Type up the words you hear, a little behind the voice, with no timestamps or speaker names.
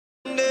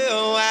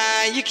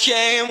when you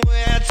came,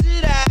 where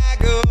did I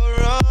go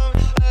wrong?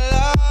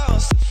 I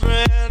lost a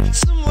friend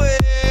somewhere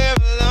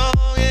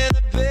along in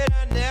the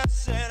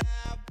bitterness and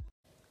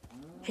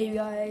Hey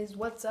guys,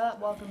 what's up?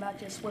 Welcome back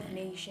to Swift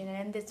Nation,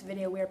 and in this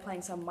video we are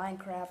playing some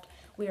Minecraft.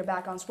 We are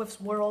back on Swift's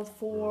World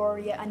for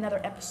yet another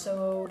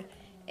episode,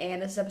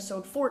 and this is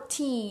episode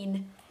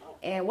 14.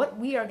 And what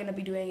we are going to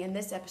be doing in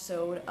this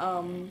episode,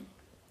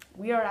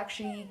 we are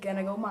actually going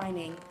to go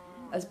mining.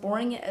 As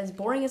boring as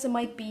it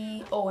might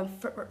be. Oh, and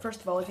first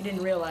of all, if you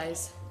didn't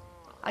realize,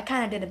 I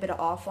kind of did a bit of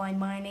offline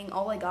mining.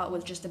 All I got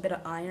was just a bit of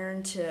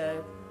iron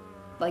to,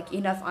 like,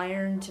 enough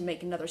iron to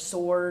make another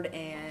sword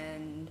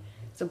and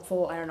some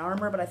full iron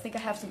armor, but I think I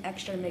have some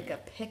extra to make a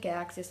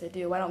pickaxe. Yes, I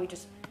do. Why don't we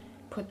just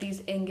put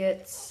these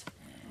ingots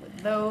with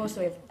those,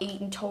 so we have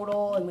 8 in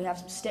total, and we have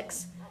some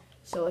sticks.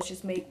 So let's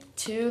just make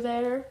 2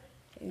 there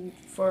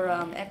for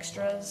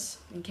extras,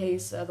 in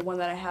case the one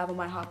that I have on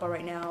my hotbar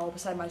right now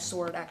beside my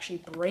sword actually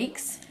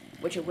breaks,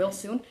 which it will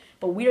soon.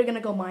 But we are going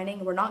to go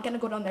mining. We're not going to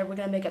go down there. We're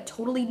going to make a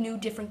totally new,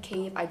 different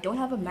cave. I don't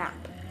have a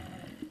map,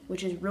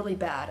 which is really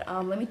bad.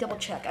 Let me double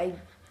check.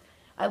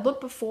 I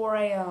looked before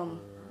I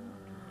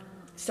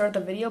start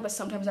the video, but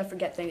sometimes I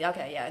forget things.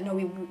 Okay, yeah, no,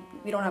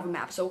 we don't have a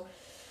map, so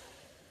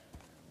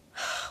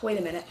wait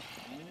a minute.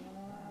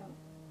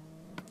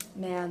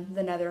 Man,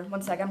 the nether.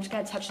 One sec, I'm just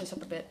gonna touch this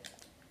up a bit.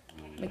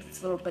 Make this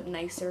a little bit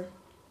nicer.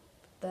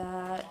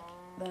 That,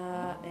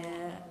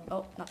 and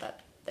oh, not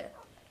that. There.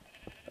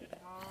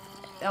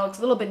 That looks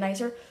a little bit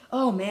nicer.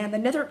 Oh man, the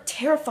nether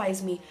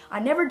terrifies me. I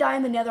never die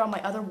in the nether on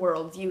my other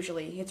worlds,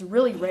 usually. It's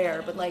really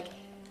rare, but like,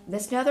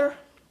 this nether,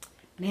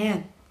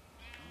 man.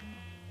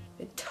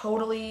 It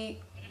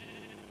totally...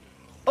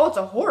 Oh, it's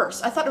a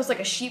horse. I thought it was like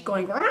a sheep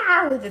going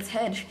with its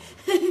head.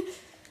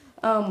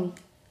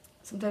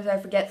 Sometimes I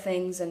forget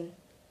things and...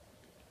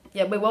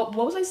 Yeah, wait, what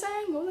was I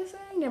saying? What was I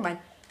saying? Never mind.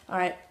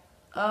 Alright.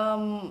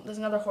 There's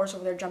another horse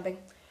over there jumping.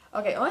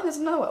 Okay, oh, there's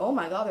another one. Oh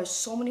my god, there's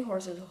so many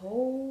horses.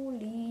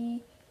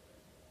 Holy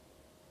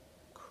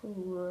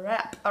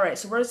crap. Alright,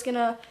 so we're just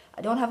gonna...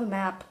 I don't have a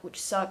map,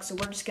 which sucks, so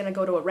we're just gonna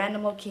go to a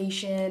random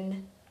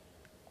location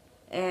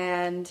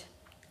and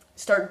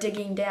start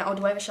digging down. Oh,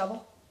 do I have a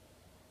shovel?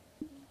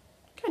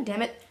 God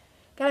damn it.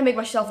 Gotta make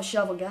myself a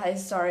shovel,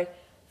 guys. Sorry.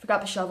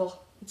 Forgot the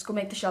shovel. Let's go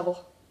make the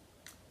shovel.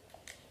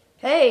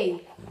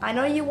 Hey, I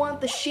know you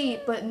want the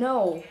sheep, but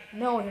no.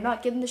 No, you're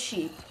not getting the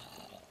sheep.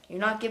 You're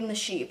not getting the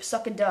sheep.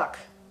 Suck a duck.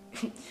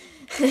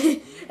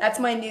 That's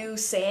my new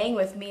saying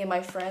with me and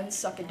my friends,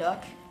 suck a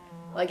duck.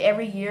 Like,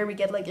 every year we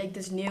get like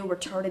this new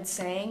retarded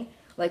saying.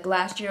 Like,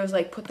 last year I was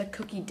like, put the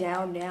cookie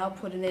down now,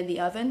 put it in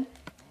the oven.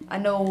 I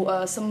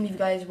know some of you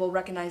guys will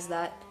recognize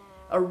that,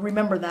 or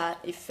remember that,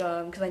 if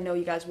because I know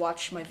you guys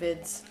watch my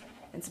vids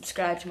and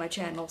subscribe to my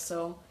channel,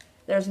 so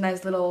there's a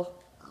nice little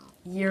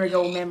year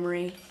ago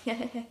memory.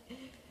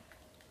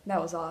 That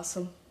was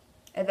awesome.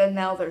 And then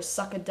now there's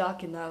suck a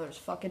duck, and now there's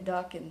fuck a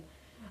duck, and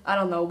I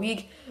don't know,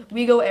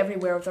 we go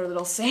everywhere with our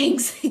little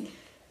sayings.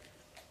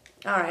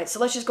 Alright, so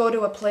let's just go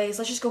to a place,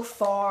 let's just go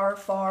far,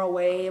 far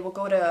away. We'll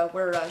go to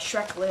where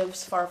Shrek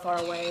lives, far, far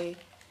away.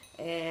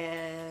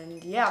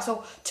 And yeah,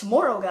 so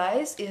tomorrow,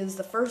 guys, is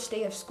the first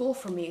day of school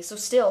for me. So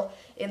still,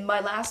 in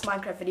my last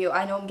Minecraft video,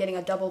 I know I'm getting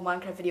a double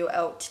Minecraft video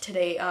out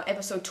today.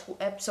 Episode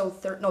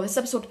 13. No, this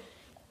episode.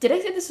 Did I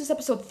say this was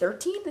episode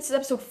 13? This is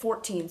episode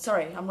 14.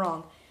 Sorry, I'm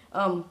wrong.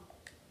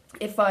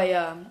 If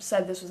I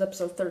said this was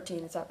episode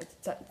 13, it's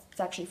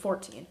actually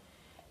 14.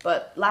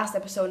 But last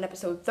episode, in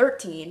episode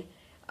 13,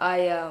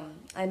 I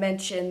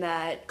mentioned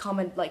that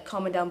comment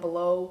down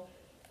below.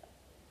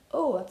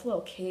 Oh, that's a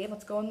little cave.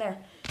 Let's go in there.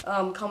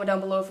 Comment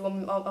down below if you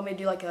want me to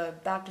do like a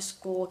back to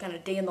school kind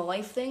of day in the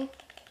life thing.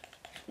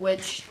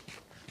 Which,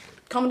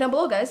 comment down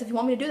below, guys, if you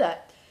want me to do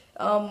that.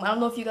 I don't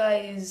know if you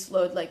guys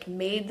like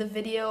made the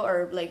video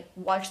or like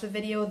watched the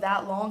video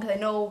that long, because I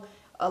know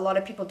a lot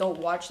of people don't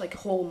watch like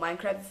whole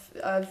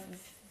Minecraft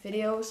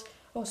videos.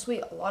 Oh,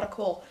 sweet, a lot of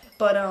coal.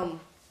 But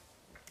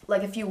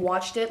like if you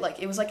watched it,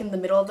 like it was like in the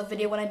middle of the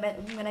video when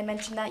I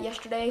mentioned that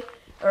yesterday.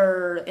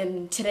 Or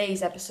in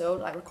today's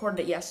episode, I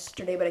recorded it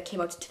yesterday, but it came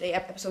out today,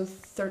 episode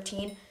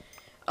 13.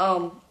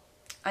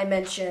 I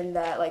mentioned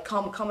that, like,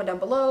 comment down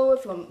below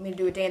if you want me to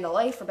do a day in the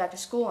life for back to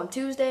school on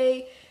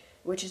Tuesday,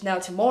 which is now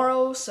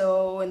tomorrow.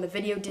 So, in the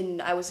video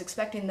I was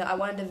expecting that I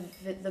wanted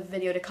the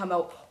video to come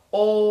out,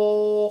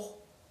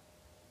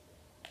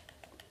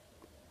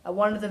 I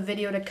wanted the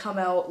video to come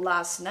out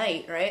last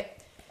night, right?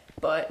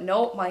 But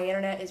nope, my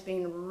internet is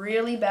being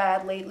really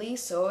bad lately,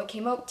 so it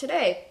came out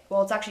today.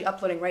 Well, it's actually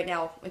uploading right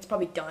now. It's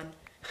probably done.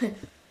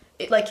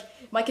 Like,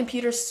 my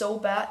computer's so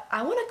bad.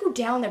 I want to go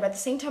down there, but at the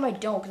same time I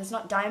don't, because it's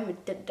not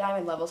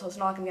diamond level, so it's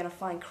not like I'm going to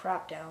find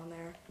crap down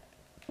there.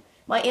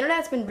 My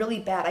internet's been really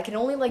bad. I can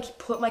only, like,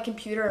 put my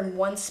computer in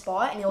one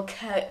spot,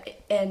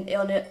 and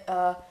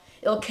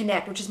it'll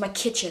connect, which is my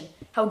kitchen.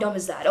 How dumb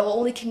is that? It'll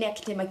only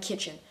connect to my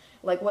kitchen.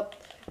 Like,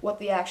 what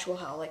the actual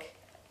hell? Like,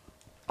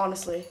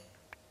 honestly.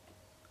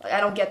 Like, I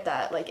don't get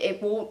that. Like,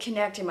 it won't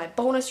connect in my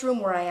bonus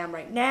room where I am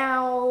right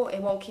now. It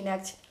won't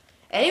connect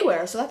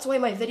anywhere. So that's why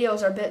my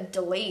videos are a bit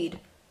delayed.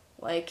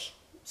 Like,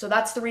 So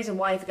that's the reason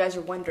why, if you guys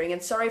are wondering.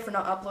 And sorry for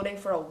not uploading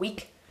for a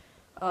week.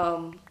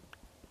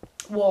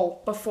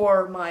 Well,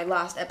 before my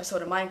last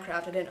episode of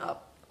Minecraft, I didn't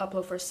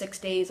upload for 6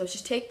 days. I was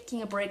just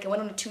taking a break. I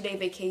went on a 2-day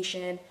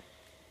vacation,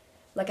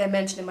 like I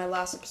mentioned in my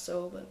last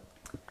episode. But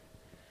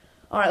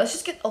alright, let's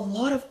just get a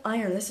lot of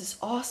iron. This is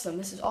awesome.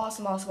 This is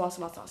awesome, awesome,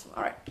 awesome, awesome, awesome.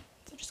 Alright,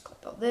 so just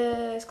collect all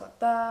this, collect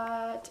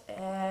that.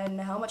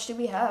 And how much do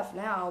we have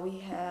now?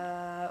 We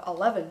have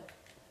 11.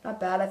 Not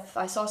bad.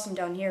 I saw some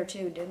down here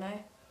too, didn't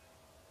I?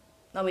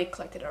 No, we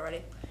collected it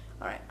already.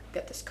 Alright,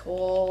 get this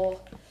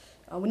coal.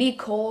 We need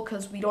coal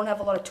because we don't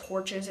have a lot of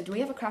torches. Do we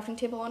have a crafting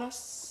table on us?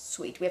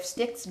 Sweet. We have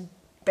sticks?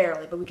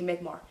 Barely, but we can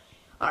make more.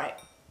 Alright.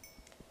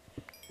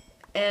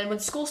 And when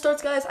school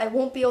starts, guys, I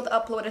won't be able to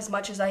upload as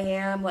much as I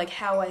am, like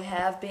how I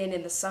have been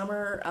in the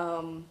summer.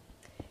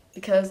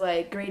 Because,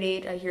 like, grade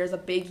 8, I hear, is a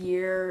big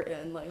year,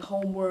 and, like,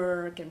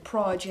 homework and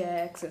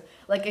projects. And,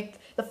 like,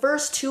 the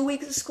first 2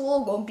 weeks of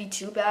school won't be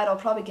too bad. I'll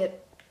probably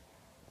get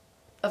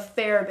a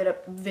fair bit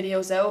of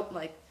videos out,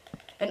 like,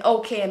 an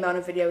okay amount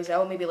of videos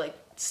out, maybe, like,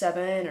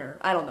 7 or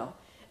I don't know,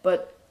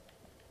 but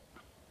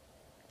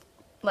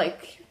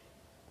like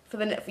for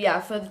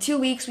the 2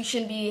 weeks we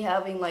shouldn't be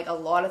having like a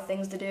lot of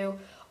things to do.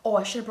 Oh,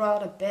 I should have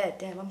brought out a bed.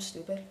 Damn, I'm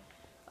stupid.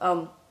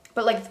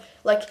 But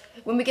like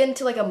when we get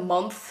into like a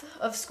month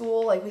of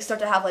school, like we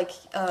start to have like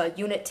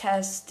unit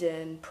tests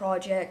and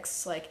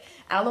projects. Like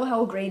I don't know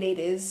how grade 8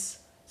 is,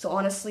 so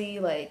honestly,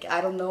 like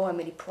I don't know how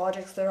many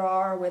projects there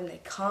are, when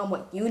they come,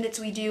 what units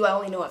we do. I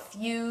only know a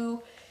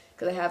few.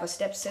 Because I have a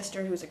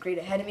stepsister who's a grade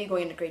ahead of me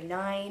going into grade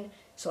 9.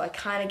 So I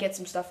kind of get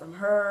some stuff from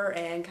her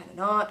and kind of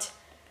not.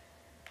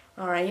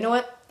 Alright, you know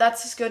what?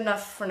 That's just good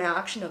enough for now.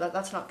 Actually, no,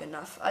 that's not good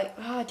enough.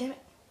 Damn it.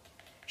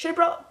 Should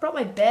have brought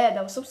my bed.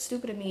 That was so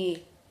stupid of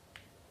me.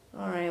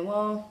 Alright,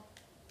 well,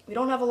 we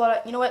don't have a lot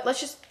of... You know what?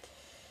 Let's just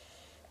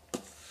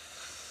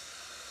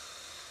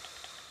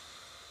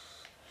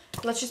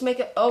make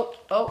it...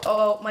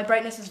 Oh, my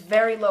brightness is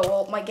very low.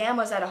 Well, my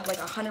gamma's at like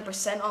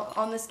 100%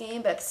 on this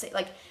game, but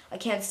like I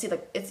can't see,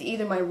 like, it's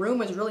either my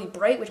room is really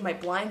bright, which my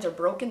blinds are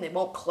broken, they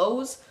won't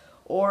close,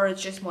 or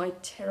it's just my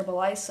terrible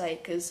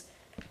eyesight, because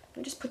let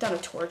me just put down a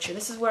torch here.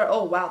 This is where...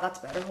 Oh, wow, that's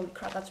better. Holy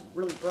crap, that's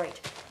really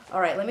bright.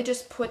 Alright, let me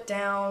just put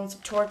down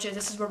some torches.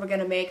 This is where we're going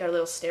to make our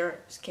little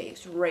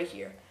staircase, right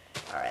here.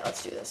 Alright,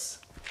 let's do this.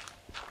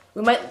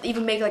 We might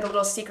even make like a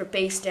little secret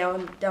base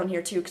down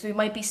here too, because we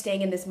might be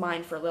staying in this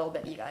mine for a little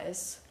bit, you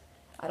guys.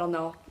 I don't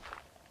know.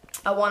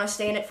 I want to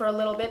stay in it for a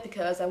little bit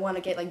because I want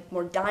to get like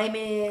more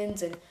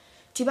diamonds. And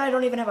too bad I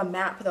don't even have a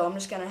map though. I'm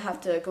just gonna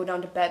have to go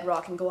down to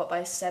bedrock and go up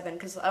by 7,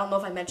 because I don't know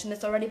if I mentioned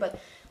this already, but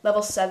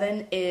level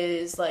 7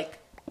 is like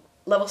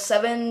level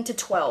 7 to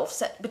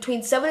 12.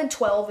 Between 7 and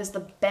 12 is the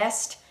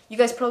best. You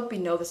guys probably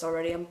know this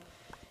already.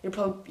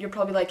 You're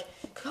probably like,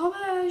 come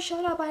on,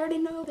 shut up, I already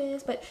know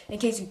this. But in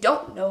case you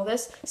don't know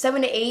this,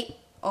 7 to 8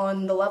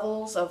 on the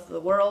levels of the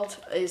world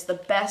is the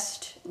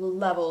best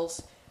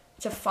levels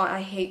to find.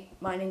 I hate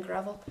mining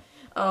gravel.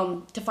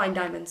 To find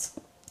diamonds.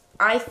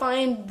 I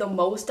find the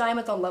most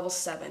diamonds on level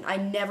 7. I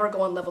never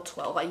go on level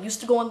 12. I used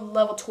to go on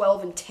level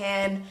 12 and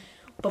 10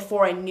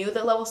 before I knew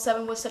that level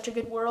 7 was such a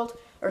good world,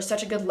 or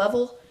such a good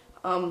level.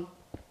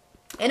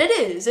 And it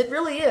is. It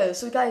really is.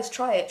 So guys,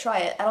 try it. Try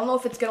it. I don't know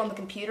if it's good on the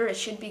computer. It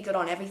should be good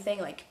on everything,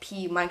 like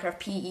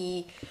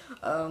Minecraft-PE,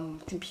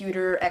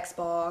 computer,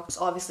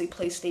 Xbox, obviously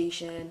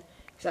PlayStation,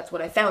 because that's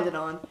what I found it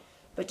on.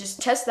 But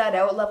just test that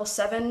out. Level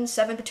 7,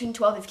 7 between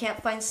 12. If you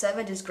can't find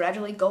 7, just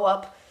gradually go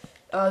up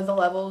the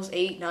levels,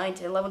 8, 9,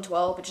 10, 11,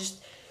 12. But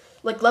just,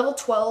 like, level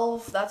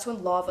 12, that's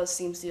when lava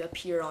seems to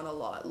appear on a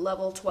lot.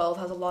 Level 12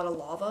 has a lot of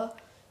lava,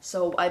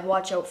 so I'd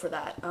watch out for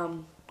that.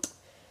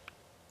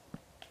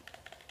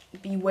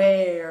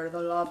 Beware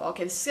the lava.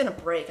 Okay, this is gonna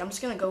break. I'm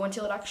just gonna go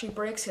until it actually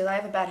breaks, because I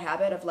have a bad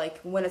habit of, like,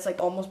 when it's,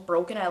 like, almost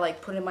broken, I, like,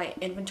 put it in my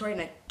inventory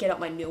and I get out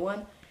my new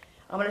one.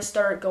 I'm gonna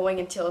start going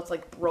until it's,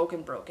 like,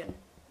 broken.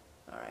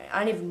 Alright,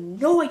 I have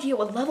no idea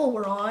what level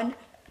we're on,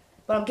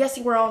 but I'm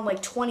guessing we're on,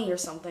 like, 20 or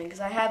something,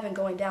 because I have been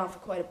going down for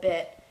quite a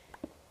bit.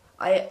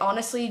 I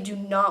honestly do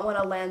not want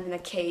to land in a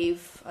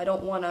cave. I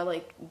don't want to,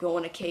 like, go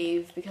in a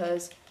cave,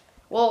 because,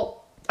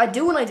 well, I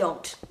do and I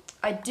don't.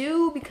 I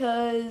do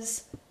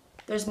because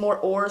there's more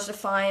ores to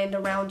find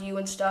around you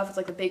and stuff. It's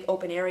like a big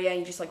open area, and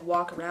you just like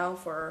walk around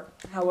for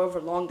however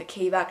long the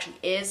cave actually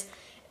is.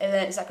 And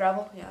then, is that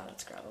gravel? Yeah,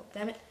 that's gravel.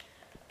 Damn it.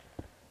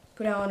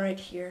 Go down right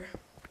here.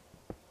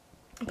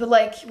 But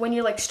like when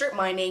you're like strip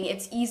mining,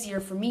 it's easier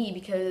for me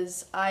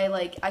because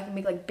I can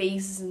make like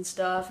bases and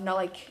stuff, not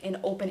like in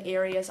open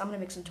areas. I'm gonna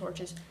make some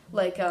torches,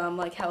 like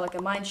how like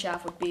a mine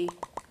shaft would be,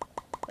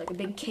 like a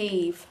big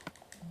cave.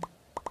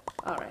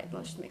 All right,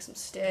 let's just make some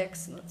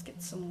sticks and let's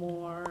get some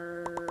more.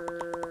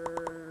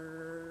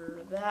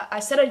 That I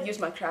said I'd use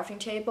my crafting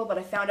table, but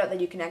I found out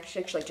that you can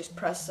actually just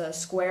press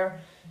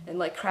square and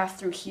like craft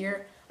through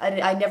here.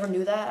 I never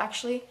knew that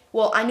actually.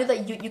 Well, I knew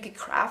that you could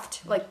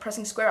craft like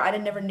pressing square. I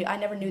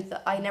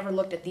never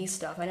looked at these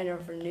stuff. I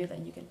never knew that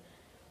you can.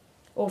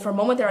 Well, for a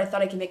moment there, I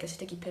thought I could make a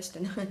sticky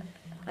piston.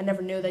 I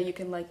never knew that you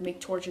can like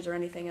make torches or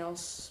anything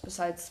else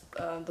besides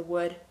the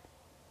wood.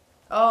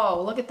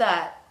 Oh, look at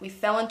that. We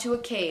fell into a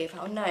cave.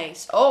 How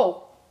nice.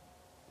 Oh!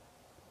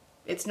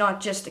 It's not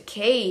just a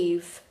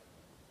cave.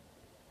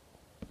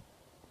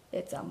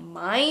 It's a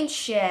mine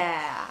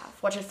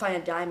shaft. Watch us find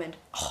a diamond.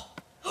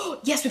 Oh,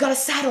 yes, we got a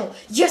saddle.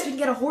 Yes, we can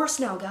get a horse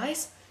now,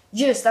 guys.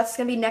 Yes, that's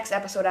going to be next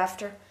episode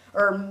after.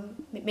 Or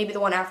maybe the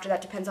one after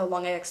that. Depends how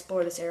long I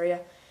explore this area.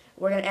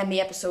 We're going to end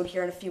the episode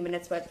here in a few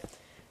minutes, but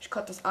just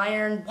cut this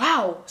iron.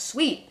 Wow,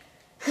 sweet.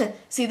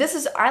 See,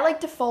 I like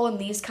to fall in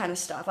these kind of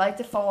stuff. I like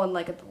to fall in,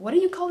 like, what do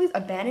you call these?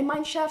 Abandoned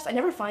mine shafts? I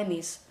never find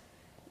these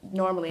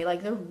normally.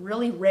 Like, they're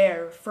really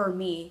rare for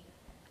me.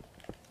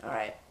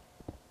 Alright.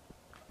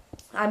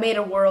 I made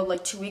a world,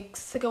 like, 2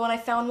 weeks ago when I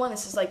found one.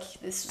 This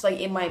was, like,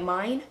 in my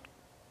mine.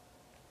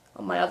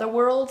 On my other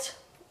world.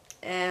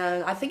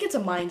 And I think it's a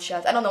mine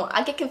shaft. I don't know.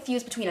 I get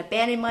confused between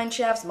abandoned mine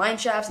shafts,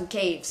 and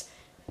caves.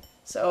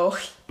 So,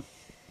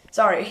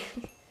 sorry.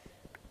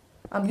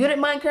 I'm good at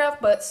Minecraft,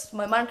 but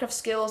my Minecraft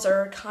skills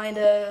are kind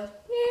of,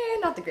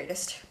 not the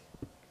greatest.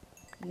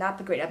 Not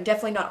the greatest. I'm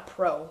definitely not a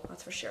pro,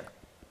 that's for sure.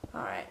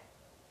 Alright.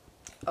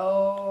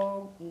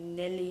 Oh,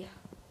 Nelly.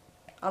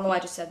 I don't know why I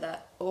just said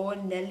that. Oh,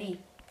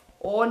 Nelly.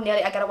 Oh,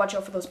 Nelly. I gotta watch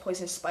out for those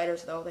poisonous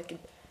spiders, though. They can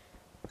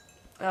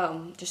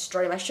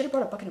destroy them. I should have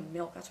brought a bucket of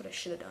milk. That's what I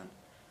should have done.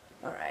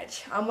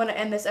 Alright. I'm gonna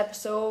end this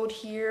episode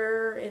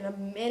here in a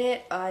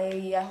minute.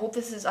 I hope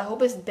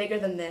it's bigger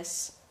than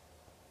this.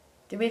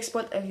 Did we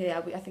explore? Okay, yeah,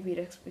 I think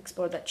we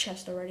explored that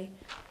chest already.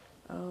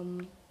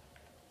 Found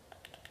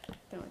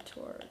a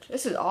torch.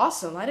 This is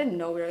awesome. I didn't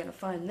know we were gonna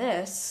find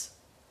this.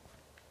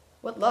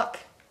 What luck.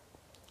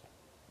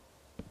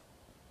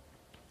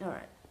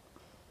 Alright.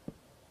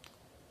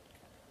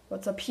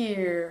 What's up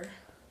here?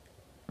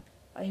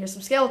 I hear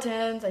some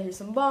skeletons. I hear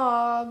some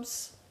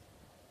mobs.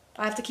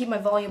 I have to keep my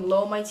volume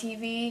low on my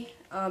TV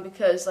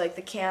because, like,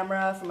 the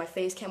camera from my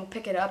face cam will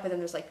pick it up, and then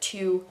there's like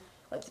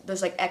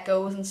there's like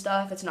echoes and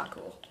stuff. It's not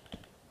cool.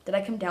 Did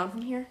I come down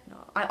from here? No.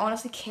 I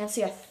honestly can't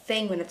see a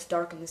thing when it's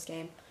dark in this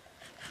game.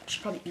 I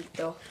should probably eat,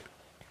 though.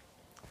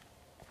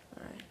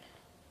 Alright.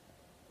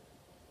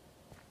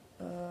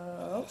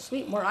 Oh,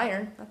 sweet. More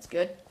iron. That's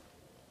good.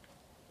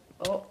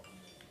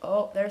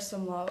 Oh, there's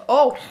some lava.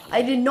 Oh,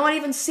 I did not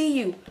even see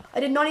you. I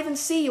did not even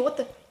see you. What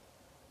the?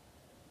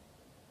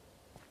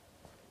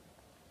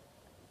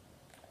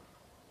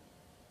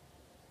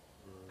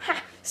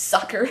 Ha!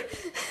 Sucker.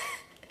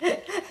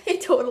 He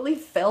totally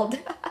fell.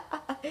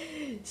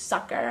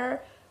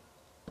 Sucker.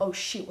 Oh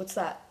shoot, what's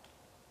that?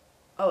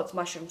 Oh, it's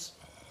mushrooms.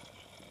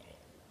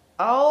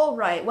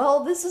 Alright,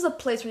 well, this is a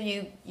place where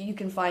you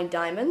can find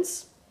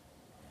diamonds.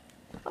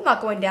 I'm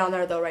not going down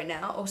there though right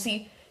now. Oh,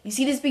 see, you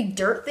see these big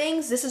dirt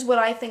things? This is what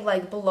I think,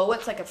 like, below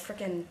it's like a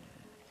freaking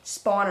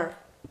spawner.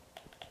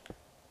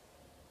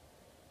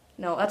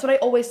 No, that's what I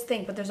always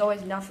think, but there's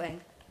always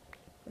nothing.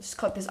 Let's just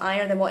collect this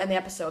iron, then we'll end the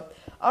episode.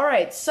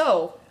 Alright,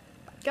 so,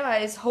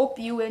 guys, hope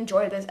you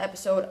enjoyed this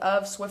episode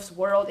of Swift's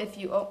World. If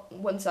you, oh,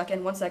 one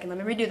second, let me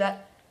redo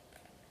that.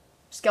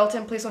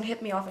 Skeleton, please don't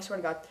hit me off, I swear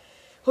to God.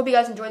 Hope you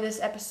guys enjoyed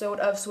this episode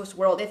of Swift's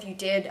World. If you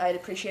did, I'd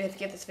appreciate it if you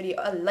give this video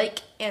a like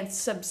and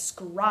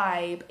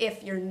subscribe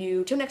if you're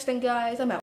new. Till next time, guys, I'm out.